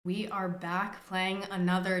We are back playing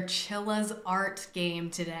another Chilla's Art game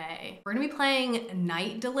today. We're gonna be playing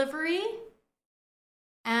Night Delivery,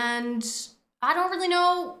 and I don't really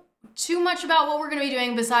know too much about what we're gonna be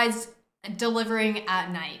doing besides delivering at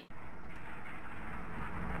night.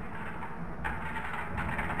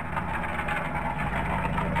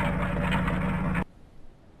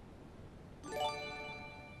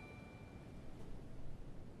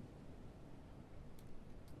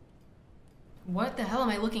 What the hell am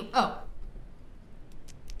I looking? Oh.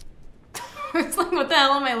 It's like, what the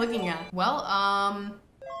hell am I looking at? Well,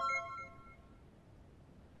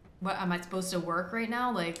 what, am I supposed to work right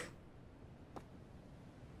now? Like,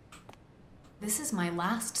 this is my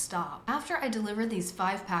last stop. After I deliver these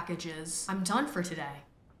 5 packages, I'm done for today.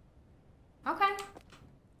 Okay.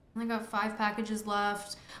 Only got 5 packages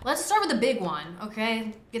left. Let's start with the big one,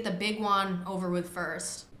 okay? Get the big one over with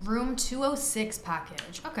first. Room 206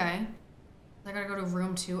 package, okay. I gotta go to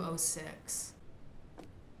room 206.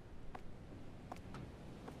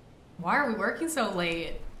 Why are we working so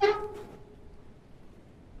late?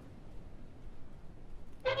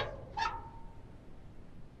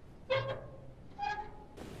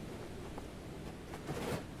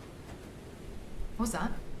 What was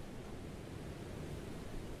that?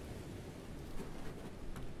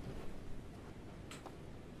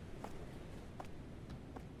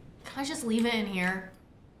 Can I just leave it in here?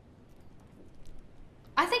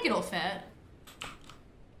 I think it'll fit.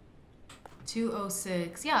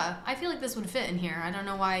 206. Yeah, I feel like this would fit in here. I don't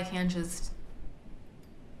know why I can't just...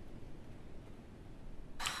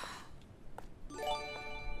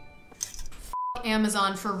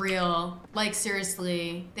 Amazon for real. Like,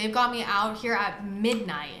 seriously. They've got me out here at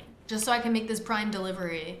midnight just so I can make this Prime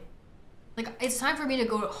delivery. Like, it's time for me to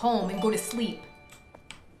go home and go to sleep.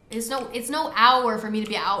 It's no hour for me to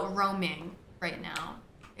be out roaming right now.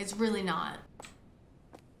 It's really not.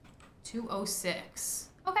 206.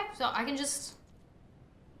 Okay, so I can just...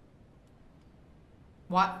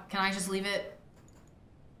 What? Can I just leave it?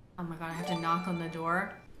 Oh my god, I have to knock on the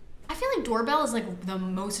door. I feel like doorbell is like the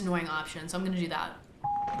most annoying option, so I'm gonna do that.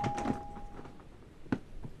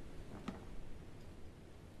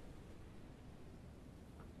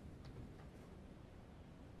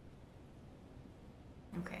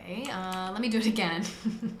 Okay, let me do it again.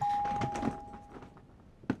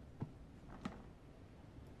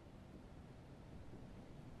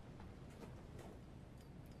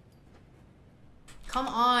 Come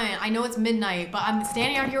on, I know it's midnight, but I'm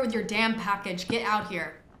standing out here with your damn package. Get out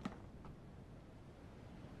here.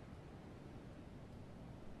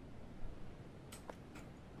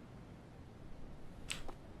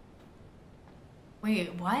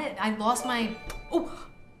 Wait, what? I lost my... Oh!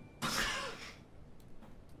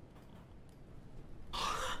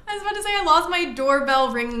 I was about to say I lost my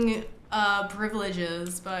doorbell ring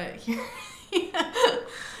privileges, but here...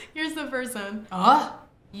 here's the person.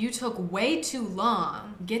 You took way too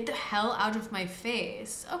long. Get the hell out of my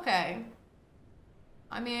face. Okay.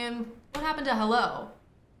 I mean, what happened to hello?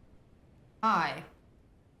 Hi.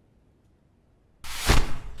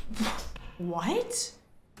 What?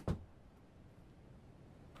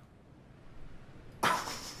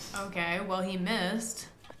 Okay, well he missed.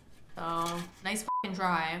 So, nice fucking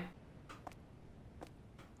try.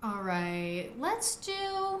 Alright, let's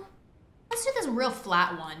do this real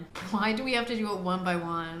flat one. Why do we have to do it one by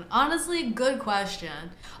one? Honestly, good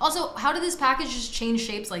question. Also, how did this package just change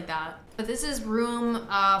shapes like that? But this is room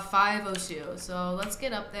 502, so let's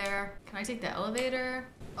get up there. Can I take the elevator?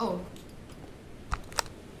 Oh.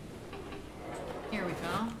 Here we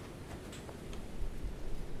go.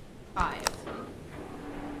 5.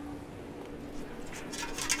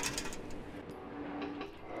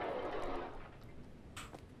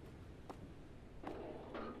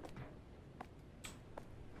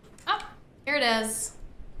 Here it is.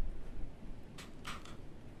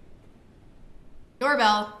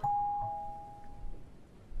 Doorbell.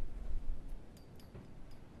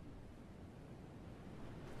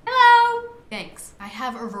 Hello. Thanks. I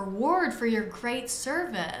have a reward for your great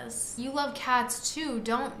service. You love cats too,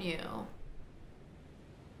 don't you?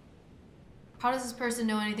 How does this person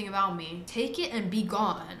know anything about me? Take it and be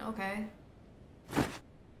gone. Okay.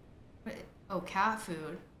 What? Oh, cat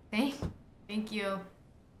food. Thank you.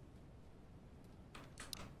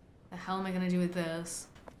 The hell am I gonna do with this?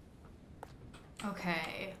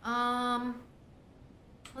 Okay,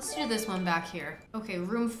 let's do this one back here. Okay,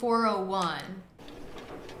 room 401.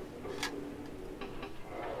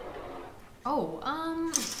 Oh, I'll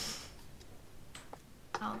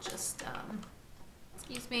just,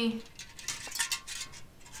 excuse me.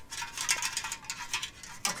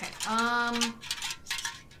 Okay,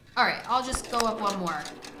 all right, I'll just go up one more.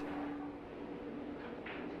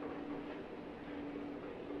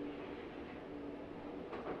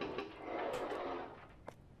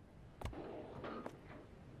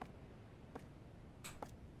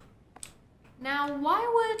 Now,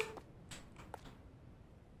 why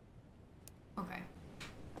would... Okay.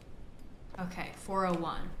 Okay,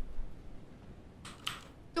 401.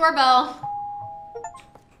 Doorbell.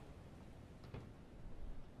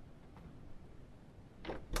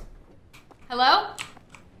 Hello?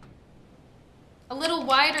 A little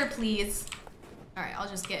wider, please. All right, I'll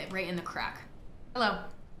just get right in the crack. Hello.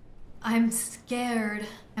 I'm scared.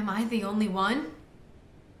 Am I the only one?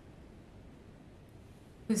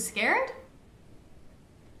 Who's scared?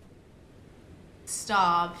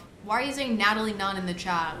 Stop. Why are you saying Natalie Nunn in the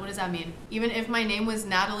chat? What does that mean? Even if my name was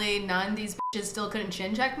Natalie Nunn, these bitches still couldn't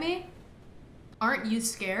chin check me? Aren't you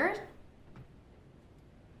scared?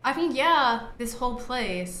 I mean, yeah, this whole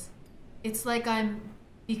place. It's like I'm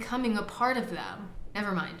becoming a part of them.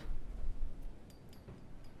 Never mind.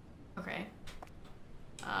 Okay.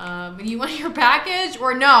 But you want your package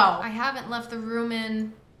or no? I haven't left the room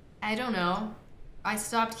in, I don't know. I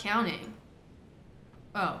stopped counting.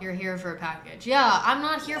 Oh, you're here for a package. Yeah, I'm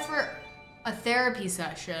not here for a therapy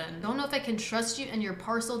session. Don't know if I can trust you and your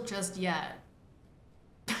parcel just yet.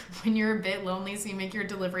 When you're a bit lonely, so you make your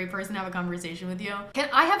delivery person have a conversation with you.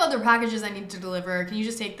 I have other packages I need to deliver. Can you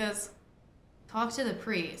just take this? Talk to the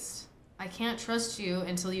priest. I can't trust you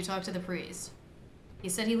until you talk to the priest. He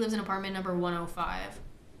said he lives in apartment number 105.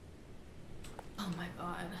 Oh my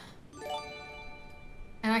god.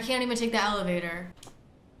 And I can't even take the elevator.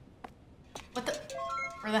 What the?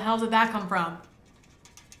 Where the hell did that come from?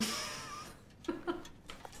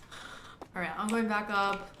 Alright, I'm going back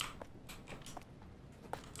up.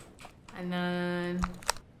 And then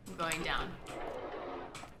I'm going down.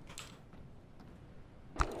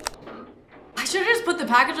 I should have just put the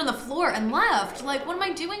package on the floor and left. Like, what am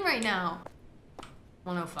I doing right now?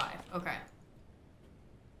 105, okay.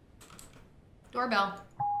 Doorbell.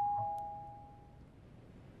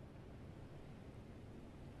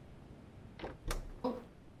 Oh,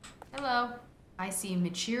 hello. I see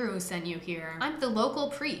Michiru sent you here. I'm the local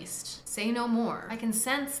priest. Say no more. I can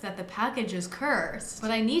sense that the package is cursed, but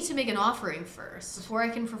I need to make an offering first before I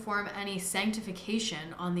can perform any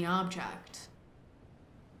sanctification on the object.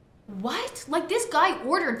 What? Like, this guy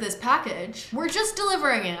ordered this package. We're just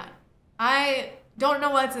delivering it. I don't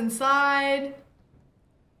know what's inside.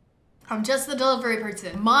 I'm just the delivery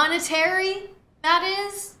person. Monetary, that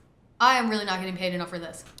is? I am really not getting paid enough for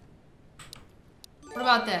this. What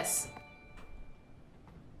about this?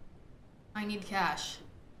 I need cash.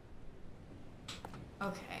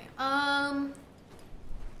 Okay,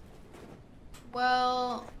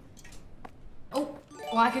 well, oh,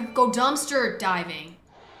 I could go dumpster diving.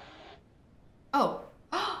 Oh,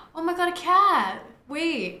 oh my god, a cat.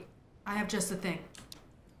 Wait, I have just the thing.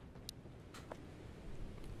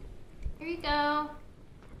 Here you go.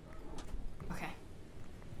 Okay.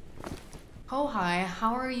 Oh, hi,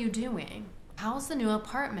 how are you doing? How's the new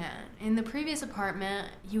apartment? In the previous apartment,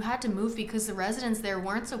 you had to move because the residents there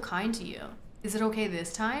weren't so kind to you. Is it okay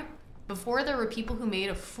this time? Before, there were people who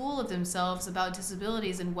made a fool of themselves about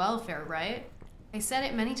disabilities and welfare, right? I said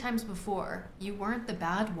it many times before. You weren't the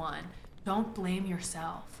bad one. Don't blame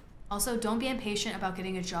yourself. Also, don't be impatient about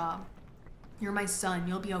getting a job. You're my son.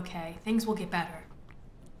 You'll be okay. Things will get better.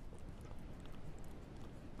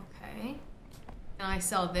 Okay. Can I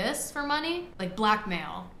sell this for money? Like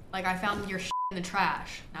blackmail. Like I found your shit in the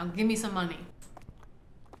trash. Now give me some money.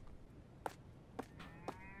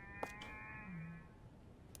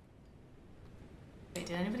 Wait,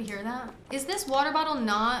 did anybody hear that? Is this water bottle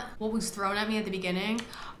not what was thrown at me at the beginning?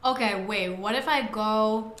 Okay, wait, what if I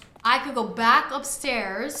could go back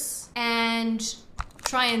upstairs and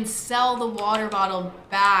try and sell the water bottle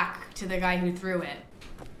back to the guy who threw it.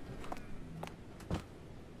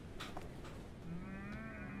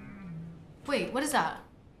 Wait, what is that?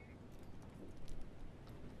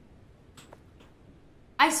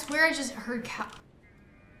 I swear I just heard cow.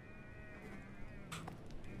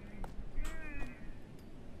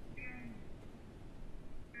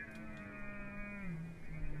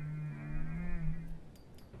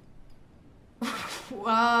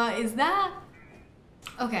 Is that?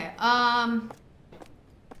 Okay, I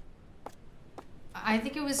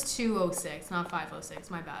think it was 206, not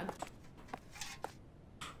 506, my bad.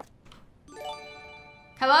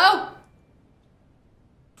 Hello?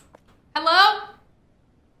 Hello?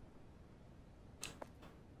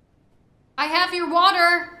 I have your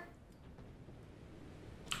water.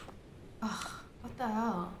 Ugh, what the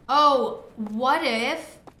hell? Oh, what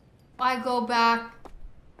if I go back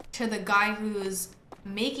to the guy who's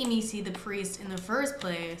making me see the priest in the first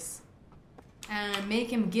place and make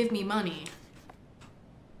him give me money?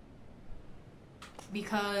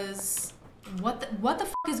 Because what the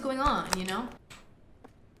fuck is going on, you know?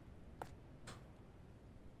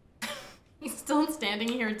 He's still standing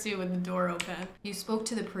here too with the door open. You spoke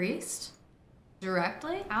to the priest?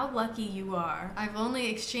 Directly? How lucky you are. I've only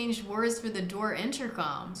exchanged words for the door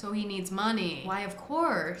intercom, so he needs money. Why, of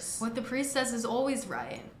course. What the priest says is always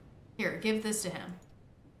right. Here, give this to him.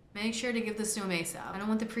 Make sure to give this to him ASAP. I don't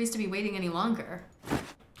want the priest to be waiting any longer.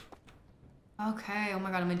 Okay, oh my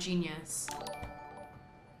god, I'm a genius.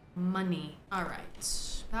 Money. All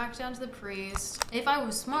right, back down to the priest. If I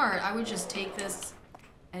was smart, I would just take this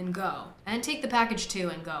and go. And take the package too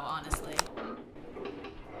and go, honestly.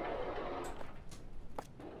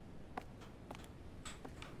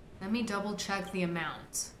 Let me double check the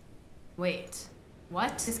amount. Wait,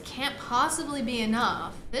 what? This can't possibly be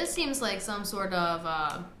enough. This seems like some sort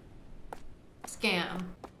of, scam.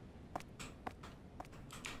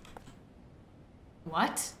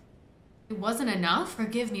 What? It wasn't enough?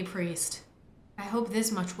 Forgive me, priest. I hope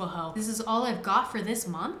this much will help. This is all I've got for this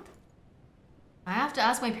month? I have to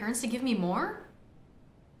ask my parents to give me more?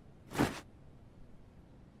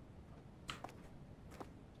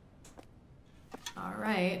 All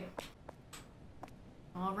right.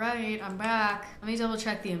 All right, I'm back. Let me double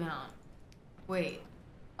check the amount. Wait.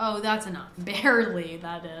 Oh, that's enough. Barely,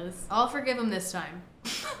 that is. I'll forgive him this time.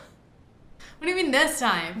 What do you mean this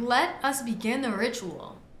time? Let us begin the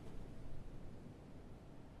ritual.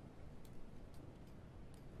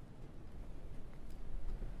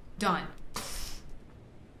 Done.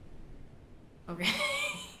 Okay.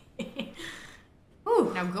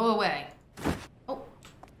 Ooh, now go away. Oh.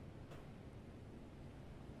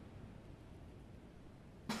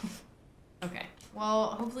 Okay.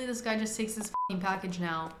 Well, hopefully this guy just takes this fucking package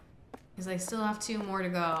now. Because I still have 2 more to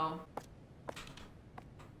go.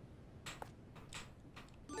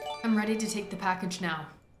 I'm ready to take the package now.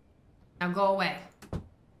 Now go away.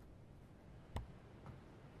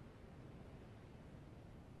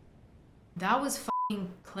 That was fucking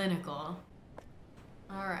clinical.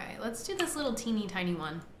 All right, let's do this little teeny tiny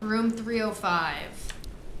one. Room 305.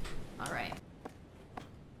 All right.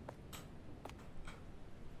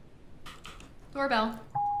 Doorbell.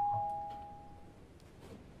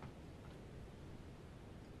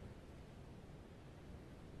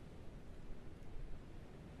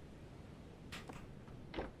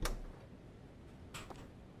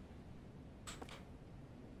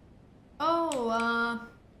 Oh,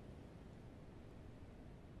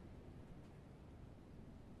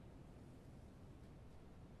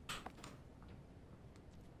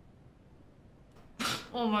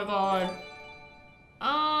 oh my god.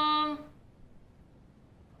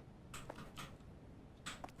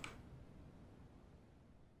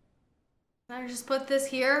 Can I just put this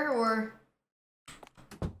here or?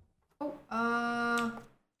 Oh,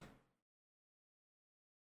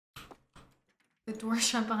 the door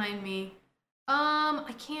shut behind me.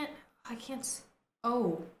 I can't,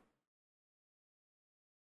 oh.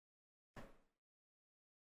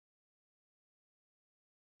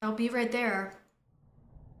 I'll be right there.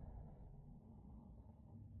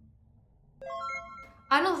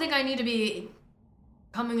 I don't think I need to be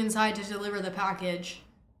coming inside to deliver the package.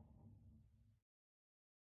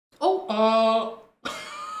 Oh,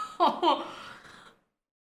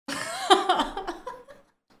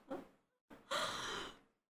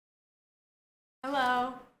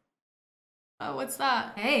 Hello. Oh, what's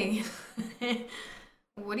that? Hey.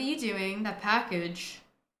 What are you doing? That package.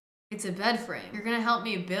 It's a bed frame. You're gonna help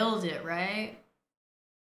me build it, right?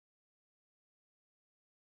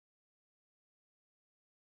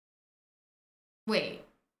 Wait.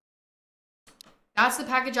 That's the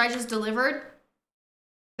package I just delivered?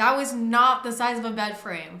 That was not the size of a bed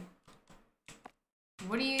frame.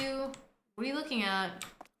 What are you looking at?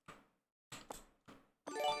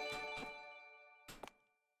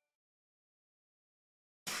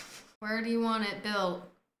 Where do you want it built?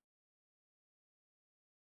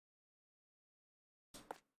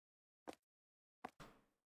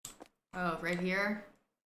 Oh, right here?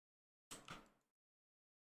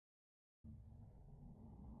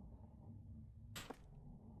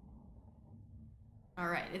 All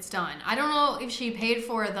right, it's done. I don't know if she paid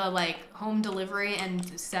for the like home delivery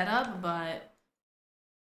and setup, but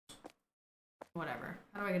whatever.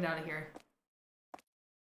 How do I get out of here?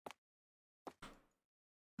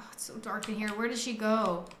 Oh, it's so dark in here. Where did she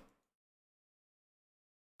go?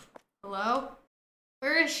 Hello?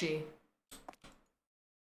 Where is she?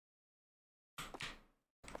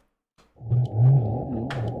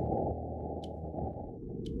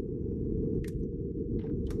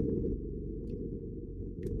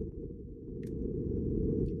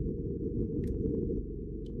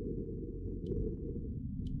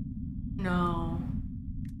 No.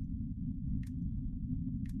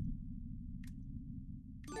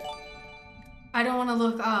 I don't want to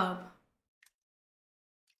look up.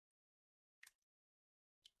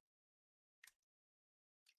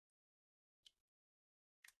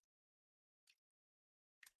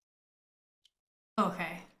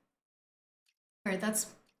 Okay. All right, that's...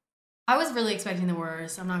 I was really expecting the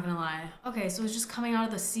worst, I'm not gonna lie. Okay, so it's just coming out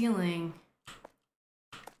of the ceiling.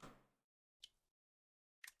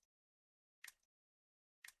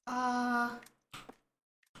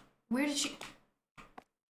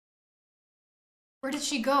 Where did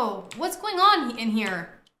she go? What's going on in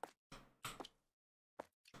here?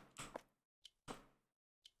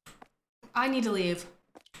 I need to leave.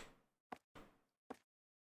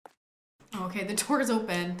 Oh, okay, the door is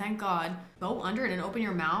open. Thank God. Go under it and open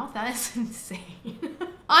your mouth? That is insane.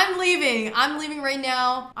 I'm leaving. I'm leaving right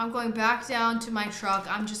now. I'm going back down to my truck.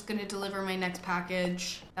 I'm just gonna deliver my next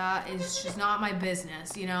package. That is just not my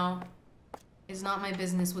business, you know? It's not my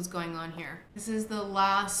business what's going on here. This is the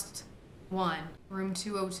last one. Room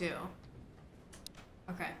 202.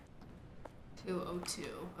 Okay. 202.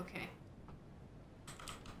 Okay.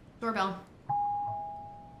 Doorbell.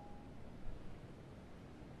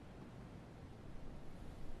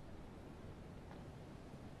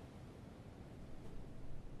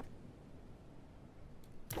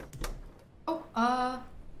 Oh,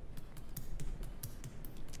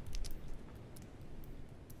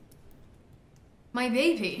 my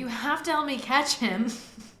baby. You have to help me catch him.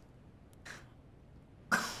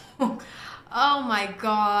 Oh my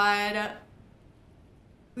God.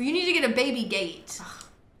 You need to get a baby gate.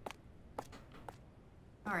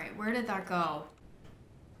 All right, where did that go?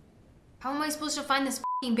 How am I supposed to find this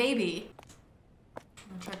fucking baby?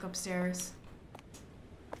 I'll check upstairs.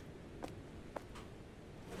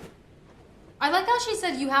 I like how she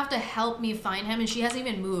said you have to help me find him and she hasn't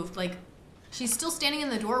even moved. Like, she's still standing in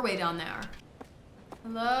the doorway down there.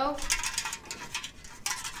 Hello?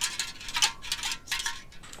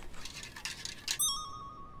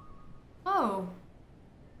 Oh.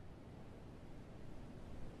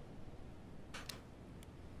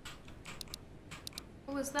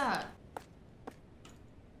 What was that?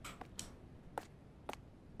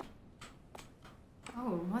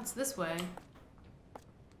 Oh, what's this way?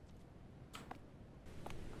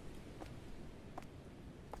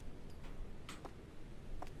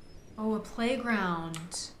 Oh, a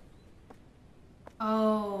playground.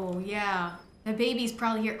 Oh, yeah. The baby's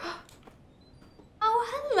probably here. Oh,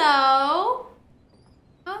 hello.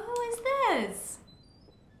 Oh, who is this?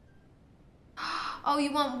 Oh,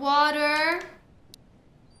 you want water?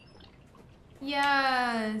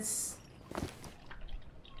 Yes.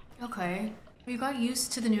 Okay. You got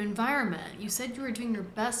used to the new environment. You said you were doing your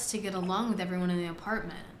best to get along with everyone in the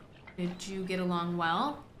apartment. Did you get along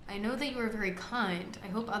well? I know that you were very kind. I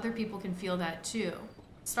hope other people can feel that too.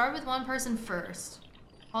 Start with one person first.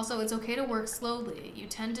 Also, it's okay to work slowly. You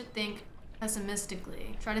tend to think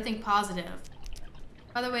pessimistically. Try to think positive.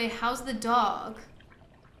 By the way, how's the dog?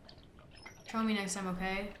 Show me next time,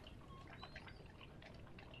 okay?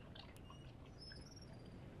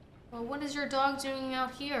 Well, what is your dog doing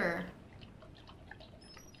out here?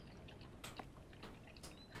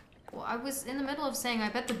 Well, I was in the middle of saying I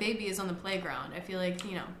bet the baby is on the playground. I feel like,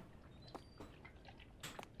 you know,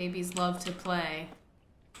 babies love to play.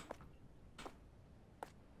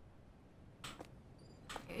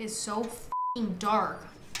 It is so f***ing dark.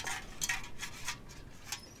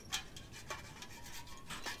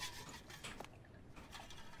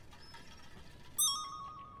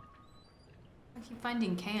 I keep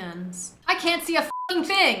finding cans. I can't see a f***ing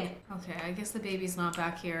thing! Okay, I guess the baby's not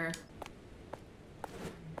back here.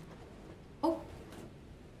 Oh.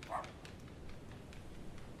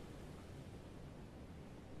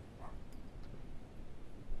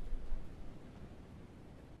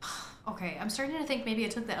 Okay, I'm starting to think maybe I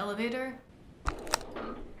took the elevator.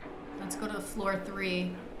 Let's go to floor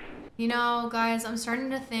 3. You know, guys, I'm starting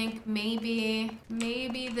to think maybe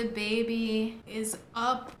the baby is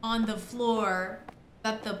up on the floor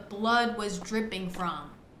that the blood was dripping from.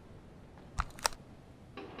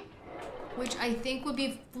 Which I think would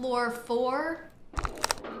be floor 4.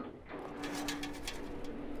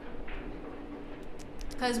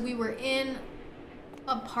 Because we were in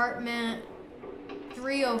apartment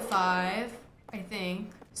 305, I think.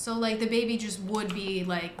 So, like, the baby just would be,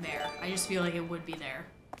 like, there. I just feel like it would be there.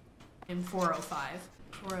 In 405.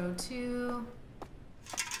 402.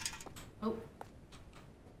 Oh.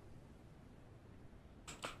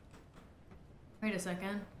 Wait a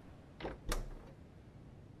second.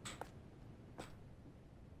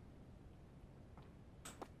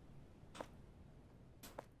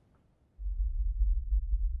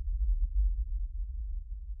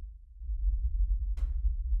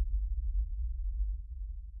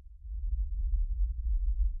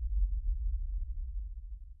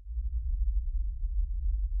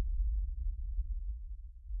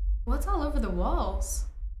 What's all over the walls?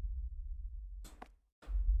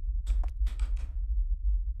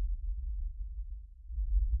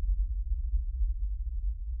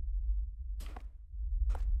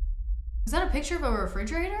 Is that a picture of a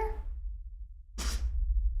refrigerator?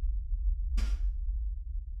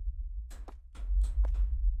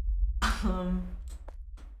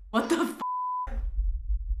 What the f?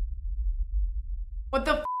 What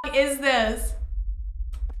the f is this?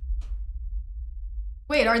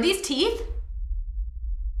 Wait, are these teeth?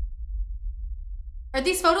 Are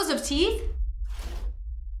these photos of teeth?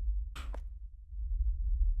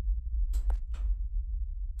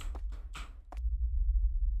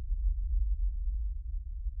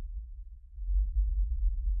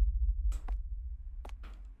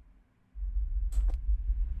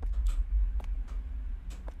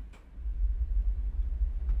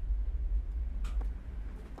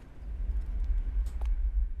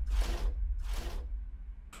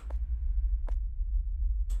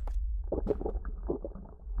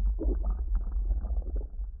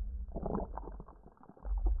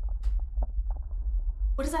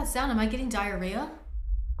 What is that sound? Am I getting diarrhea?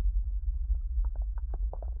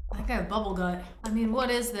 I think I have bubble gut. I mean,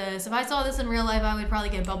 what is this? If I saw this in real life, I would probably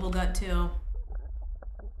get bubble gut too.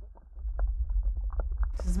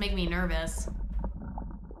 This is making me nervous.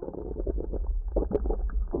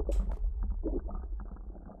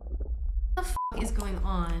 What the f is going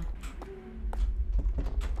on?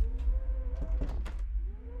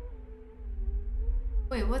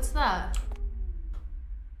 Wait, what's that?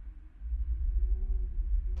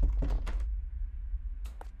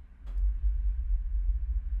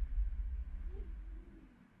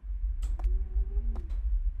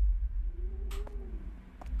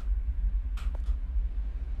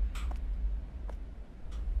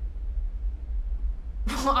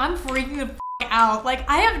 I'm freaking the f out. Like,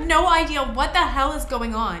 I have no idea what the hell is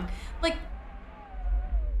going on. Like,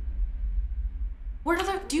 what are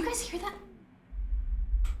the... Do you guys hear that?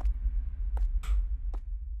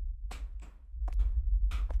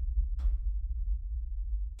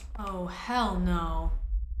 Oh, hell no.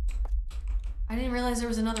 I didn't realize there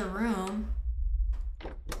was another room.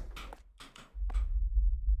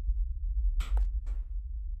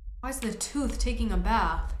 Why is the tooth taking a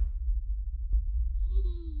bath?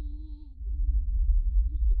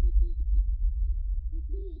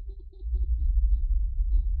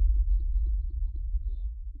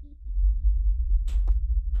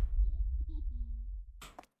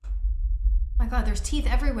 Oh my god, there's teeth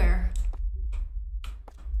everywhere.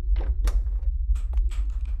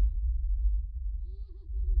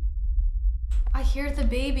 I hear the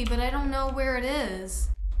baby, but I don't know where it is.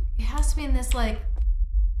 It has to be in this, like,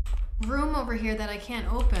 room over here that I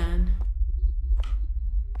can't open.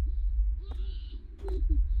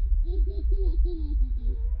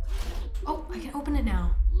 Oh, I can open it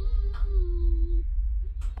now.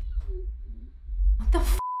 What the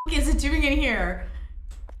f is it doing in here?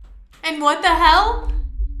 And what the hell?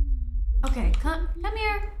 Okay, come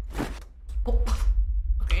here. Oh,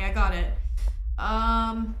 okay, I got it.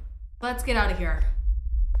 Let's get out of here.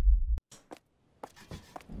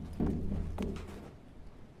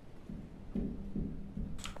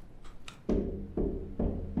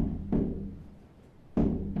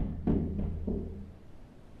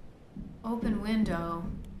 Open window.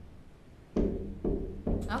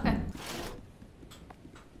 Okay.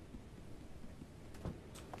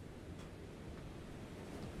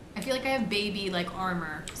 I feel like I have baby, like,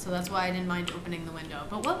 armor, so that's why I didn't mind opening the window.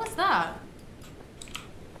 But what was that?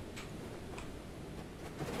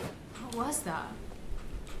 What was that?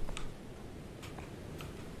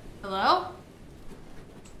 Hello?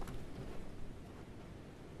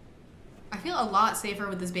 I feel a lot safer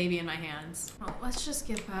with this baby in my hands. Well, let's just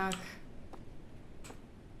get back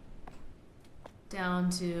down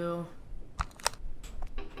to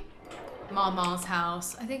Mama's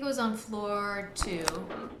house. I think it was on floor 2.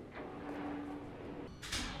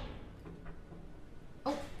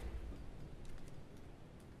 Oh.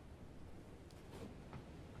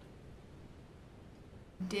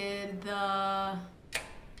 Did the...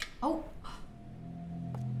 Oh.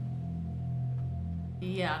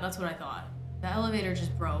 Yeah, that's what I thought. The elevator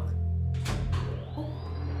just broke. Oh.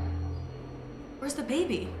 Where's the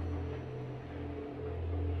baby?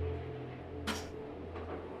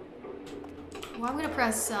 Well, I'm gonna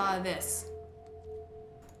press this.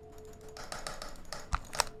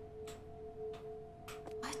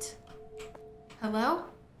 What? Hello?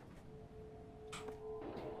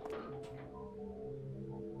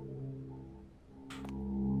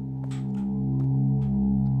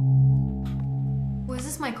 Was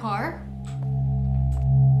this my car?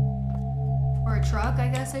 Or a truck, I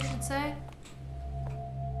guess I should say.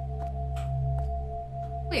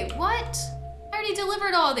 Wait, what? I already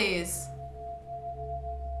delivered all these.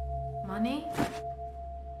 Money?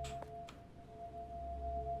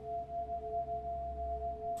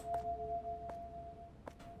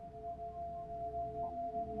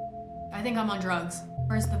 I think I'm on drugs.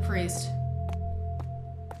 Where's the priest?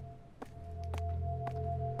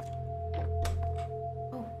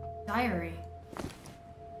 Oh, diary.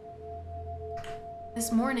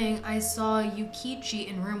 This morning, I saw Yukichi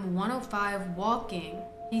in room 105 walking.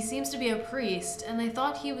 He seems to be a priest, and I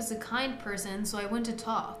thought he was a kind person, so I went to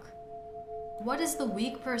talk. What is the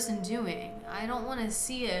weak person doing? I don't want to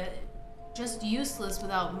see it. Just useless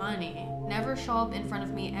without money. Never show up in front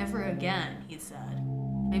of me ever again, he said.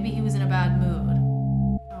 Maybe he was in a bad mood.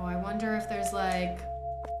 Oh, I wonder if there's like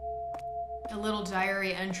a little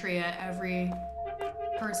diary entry at every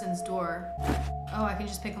person's door. Oh, I can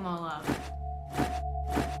just pick them all up.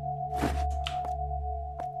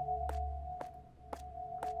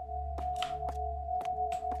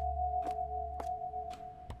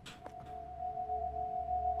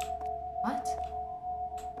 What?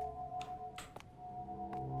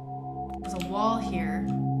 There's a wall here.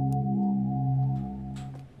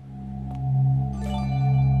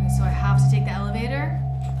 Okay, so I have to take the elevator?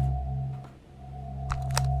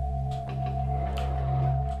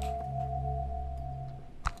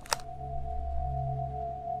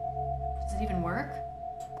 Does it even work?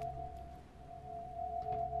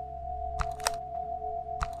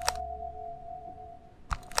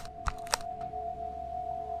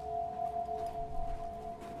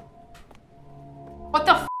 What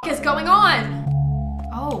the f is going on?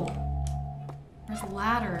 Oh, there's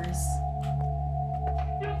ladders.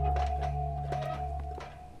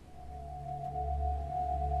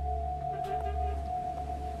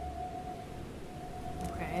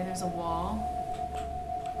 Okay, there's a wall.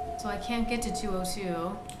 So I can't get to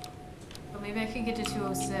 202, but maybe I could get to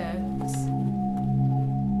 206.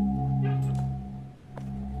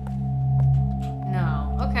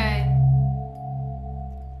 No, okay.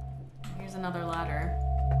 Here's another ladder.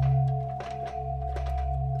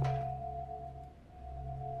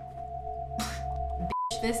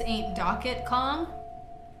 Bitch, this ain't Docket Kong?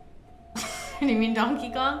 Do you mean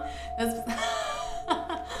Donkey Kong? That's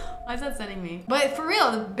why is that sending me? But for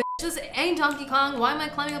real, the bitch, this ain't Donkey Kong. Why am I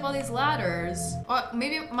climbing up all these ladders? Or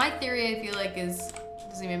maybe my theory, I feel like,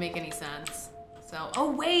 doesn't even make any sense. So,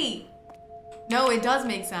 oh wait! No, it does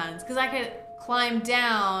make sense, because I could climb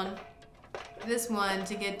down this one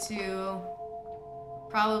to get to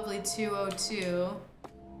probably 202.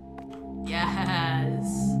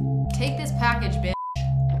 Yes. Take this package, bitch.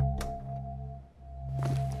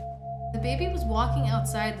 The baby was walking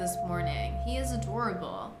outside this morning. He is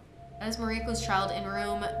adorable. That is Mariko's child in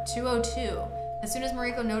room 202. As soon as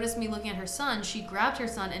Mariko noticed me looking at her son, she grabbed her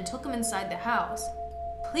son and took him inside the house.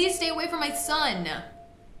 Please stay away from my son!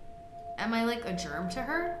 Am I like a germ to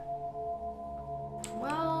her?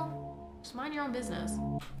 Well, just mind your own business.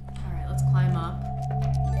 Alright, let's climb up.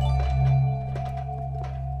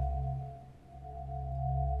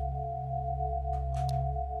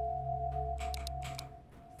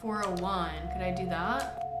 $401. Could I do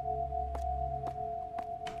that?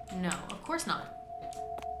 No, of course not.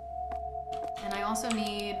 And I also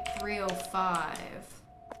need 305.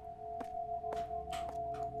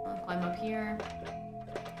 I'll climb up here.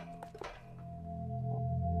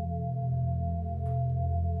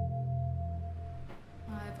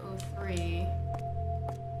 $503.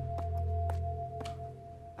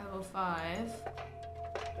 $505.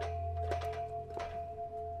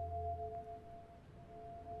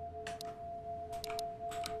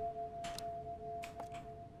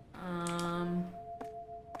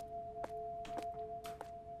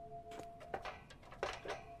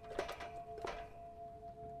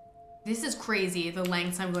 This is crazy, the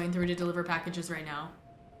lengths I'm going through to deliver packages right now.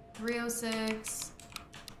 306.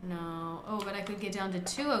 No. Oh, but I could get down to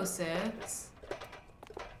 206.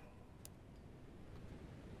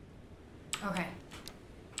 Okay.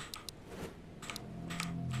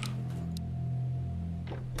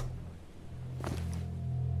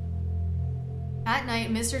 At night,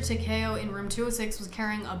 Mr. Takeo in room 206 was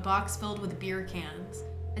carrying a box filled with beer cans.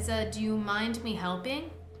 I said, do you mind me helping?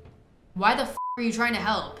 Why the f are you trying to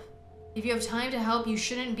help? If you have time to help, you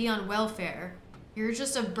shouldn't be on welfare. You're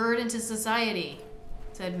just a burden to society,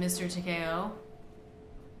 said Mr. Takeo.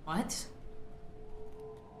 What?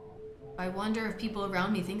 I wonder if people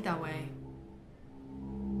around me think that way.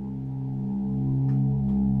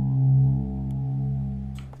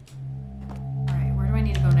 Alright, where do I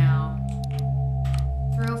need to go now?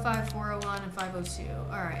 305, 401, and 502.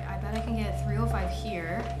 Alright, I bet I can get 305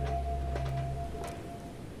 here.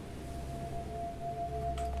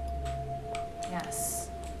 Yes.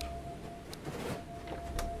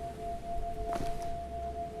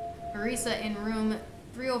 Marisa in room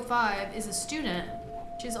 305 is a student.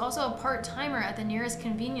 She's also a part-timer at the nearest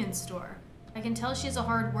convenience store. I can tell she's a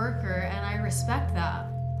hard worker, and I respect that.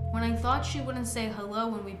 When I thought she wouldn't say hello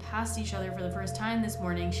when we passed each other for the first time this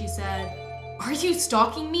morning, she said, "Are you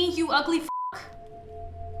stalking me, you ugly f***?"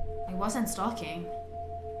 I wasn't stalking.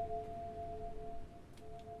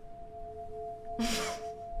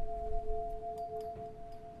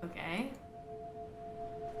 Okay.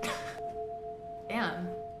 Damn.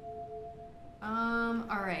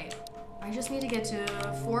 Alright. I just need to get to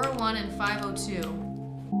 401 and 502.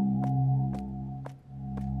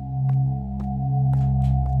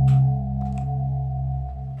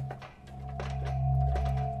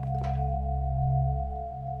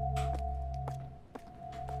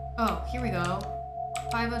 Oh, here we go.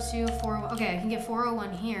 502, 401. Okay, I can get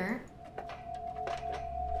 401 here.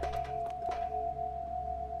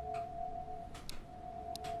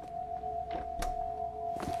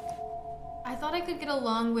 I thought I could get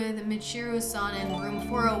along with Michiru-san in room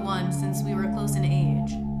 401 since we were close in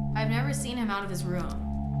age. I've never seen him out of his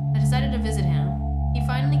room. I decided to visit him. He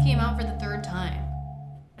finally came out for the third time.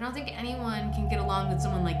 I don't think anyone can get along with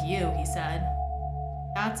someone like you, he said.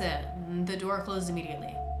 That's it. The door closed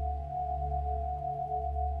immediately.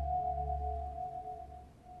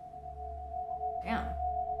 Damn.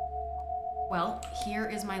 Well, here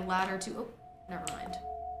is my ladder to... Oh, never mind.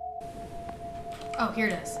 Oh, here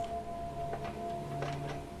it is.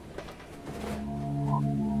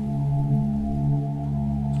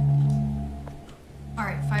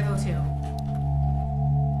 Alright, 502.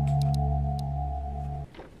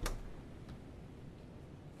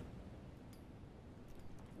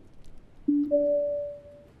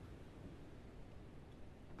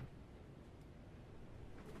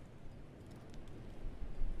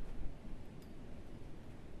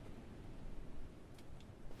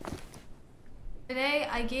 Today,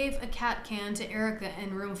 I gave a cat can to Erica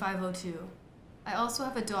in room 502. I also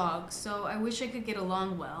have a dog, so I wish I could get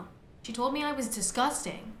along well. She told me I was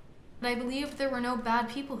disgusting, but I believed there were no bad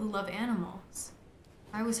people who love animals.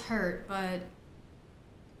 I was hurt, but...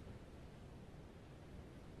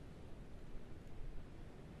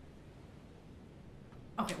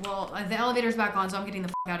 Okay, well, the elevator's back on, so I'm getting the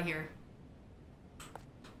f*** out of here.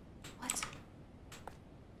 What?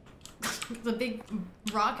 The big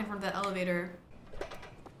rock in front of the elevator.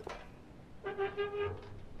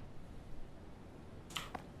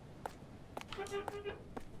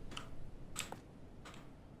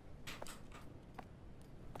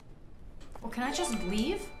 Well, can I just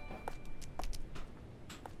leave?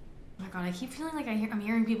 Oh my god, I keep feeling like I'm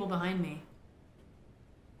hearing people behind me.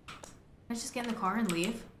 Can I just get in the car and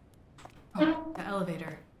leave? Oh, the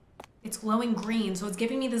elevator. It's glowing green, so it's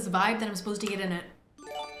giving me this vibe that I'm supposed to get in it.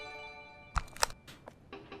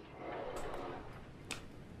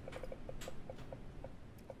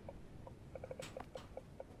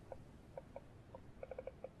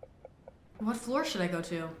 What floor should I go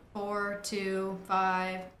to? 4, 2,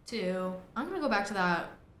 5, 2. I'm gonna go back to that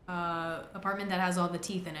apartment that has all the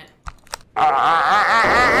teeth in it.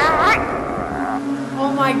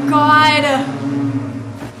 Oh my god!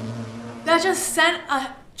 That just sent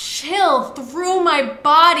a chill through my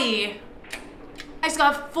body. I just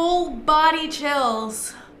got full body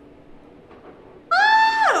chills.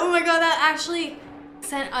 Ah! Oh my god, that actually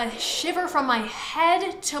sent a shiver from my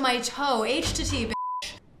head to my toe. H to T, bitch.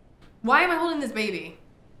 Why am I holding this baby?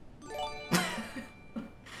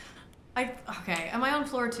 Okay, am I on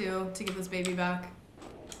floor 2 to get this baby back?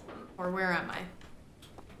 Or where am I?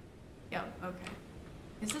 Yep, okay.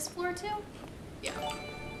 Is this floor 2? Yeah.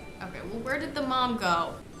 Okay, well, where did the mom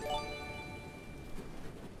go?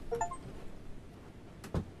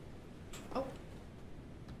 Oh.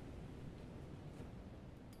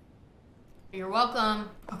 You're welcome.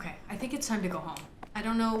 Okay, I think it's time to go home. I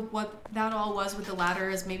don't know what that all was with the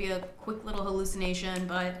ladders, maybe a quick little hallucination,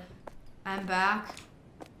 but I'm back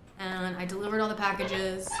and I delivered all the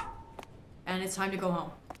packages and it's time to go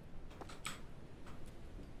home.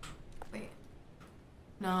 Wait.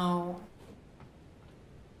 No.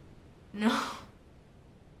 No.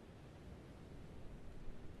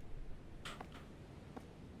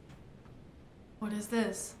 What is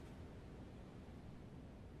this?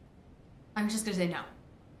 I'm just gonna say no.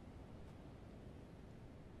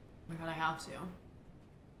 Oh my god, I have to.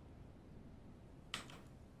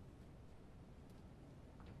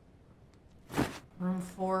 Room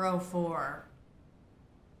 404.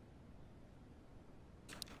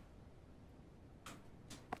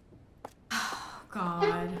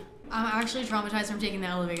 God. I'm actually traumatized from taking the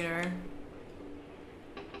elevator.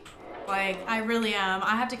 Like, I really am.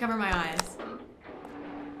 I have to cover my eyes.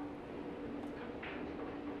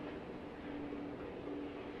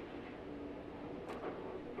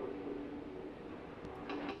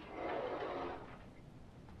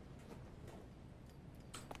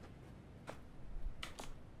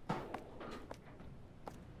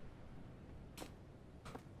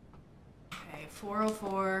 Okay,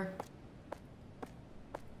 404.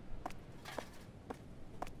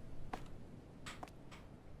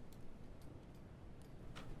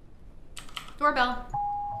 Doorbell.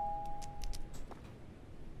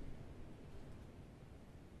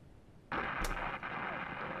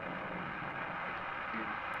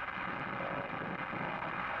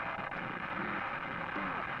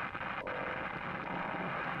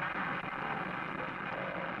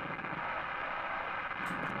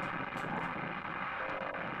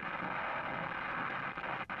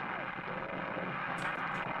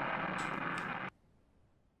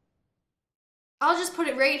 I'll just put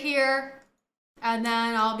it right here, and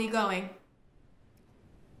then I'll be going.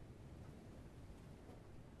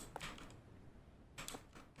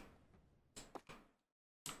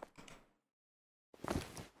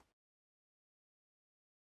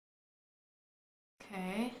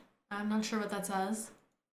 Okay, I'm not sure what that says.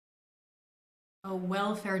 A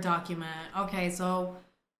welfare document. Okay, so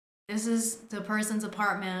this is the person's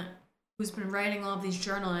apartment who's been writing all of these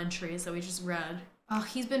journal entries that we just read. Oh,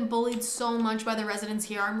 he's been bullied so much by the residents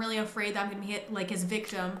here. I'm really afraid that I'm gonna be like his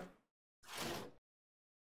victim.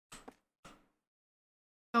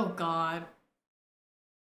 Oh God.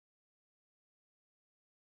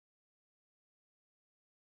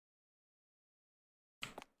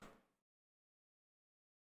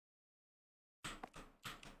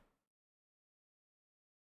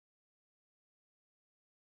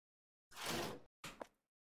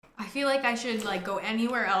 I feel like I should like go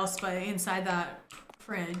anywhere else but inside that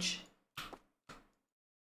fridge.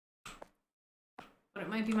 But it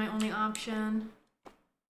might be my only option.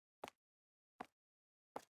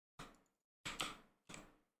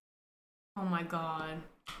 Oh my God.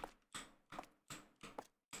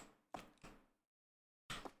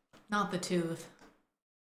 Not the tooth.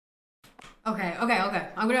 Okay. I'm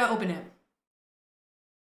gonna open it.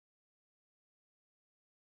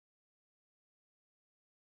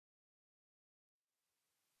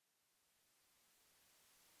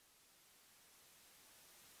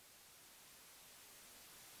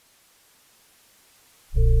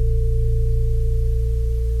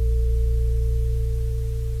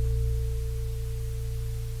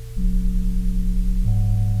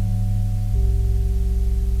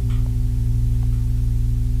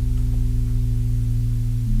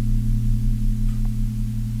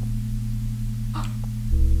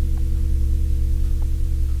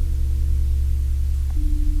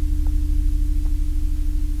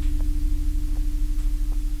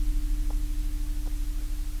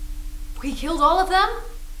 We killed all of them?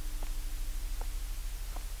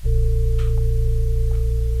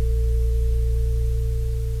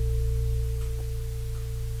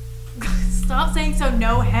 Stop saying so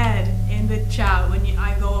no head in the chat when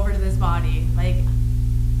I go over to this body. Like,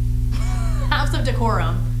 have some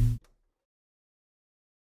decorum.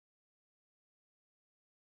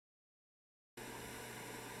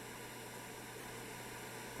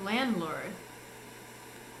 Landlord.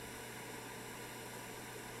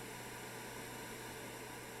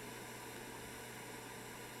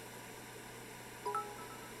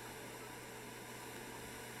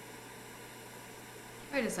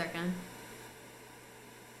 Wait a second.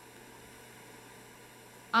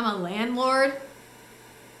 I'm a landlord?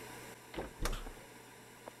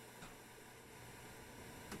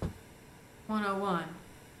 "101.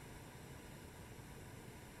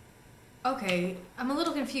 Okay, I'm a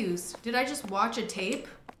little confused. Did I just watch a tape?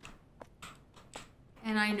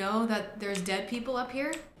 And I know that there's dead people up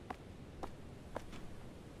here?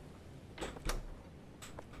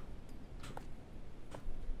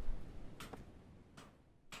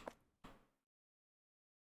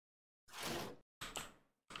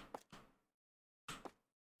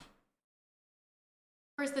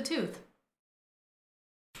 Where's the tooth?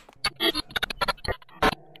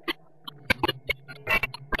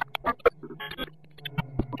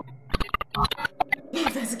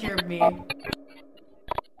 That scared me.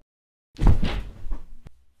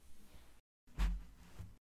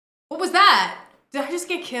 What was that? Did I just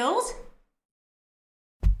get killed?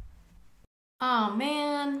 Oh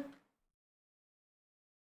man.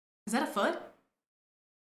 Is that a foot?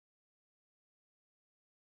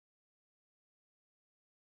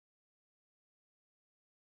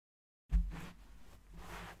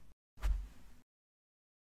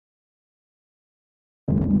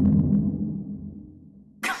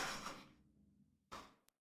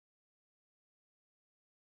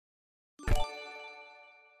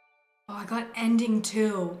 Oh, I got ending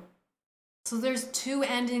 2. So there's 2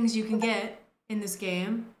 endings you can get in this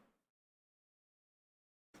game.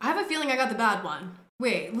 I have a feeling I got the bad one.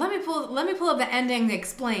 Wait, let me pull up the ending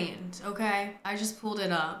explained, okay? I just pulled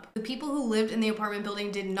it up. The people who lived in the apartment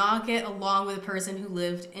building did not get along with the person who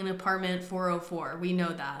lived in apartment 404. We know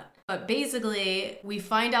that. But basically, we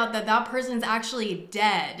find out that that person's actually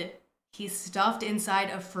dead. He's stuffed inside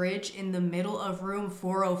a fridge in the middle of room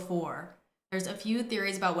 404. There's a few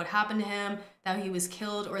theories about what happened to him, that he was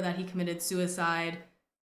killed or that he committed suicide.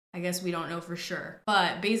 I guess we don't know for sure.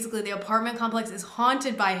 But basically the apartment complex is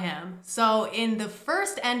haunted by him. So in the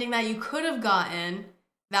first ending that you could have gotten,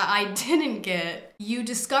 that I didn't get, you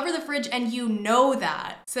discover the fridge and you know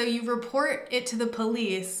that. So you report it to the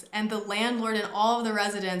police and the landlord and all of the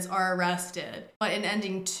residents are arrested. But in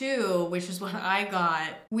ending 2, which is what I got,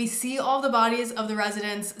 we see all the bodies of the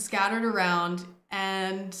residents scattered around,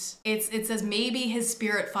 and it says maybe his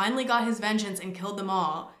spirit finally got his vengeance and killed them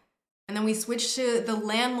all. And then we switch to the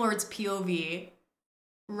landlord's POV,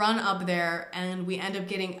 run up there, and we end up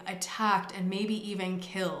getting attacked and maybe even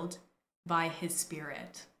killed by his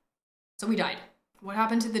spirit. So we died. What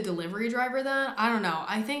happened to the delivery driver then? I don't know.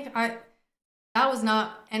 I think that was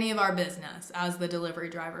not any of our business as the delivery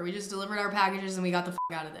driver. We just delivered our packages and we got the f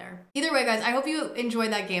out of there. Either way, guys, I hope you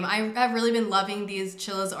enjoyed that game. I have really been loving these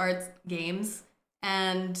Chilla's Arts games.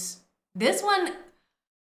 And this one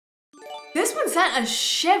sent a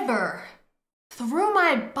shiver through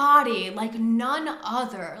my body like none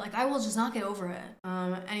other. Like, I will just not get over it.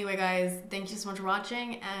 Anyway, guys, thank you so much for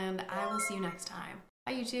watching, and I will see you next time.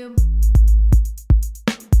 Bye, YouTube.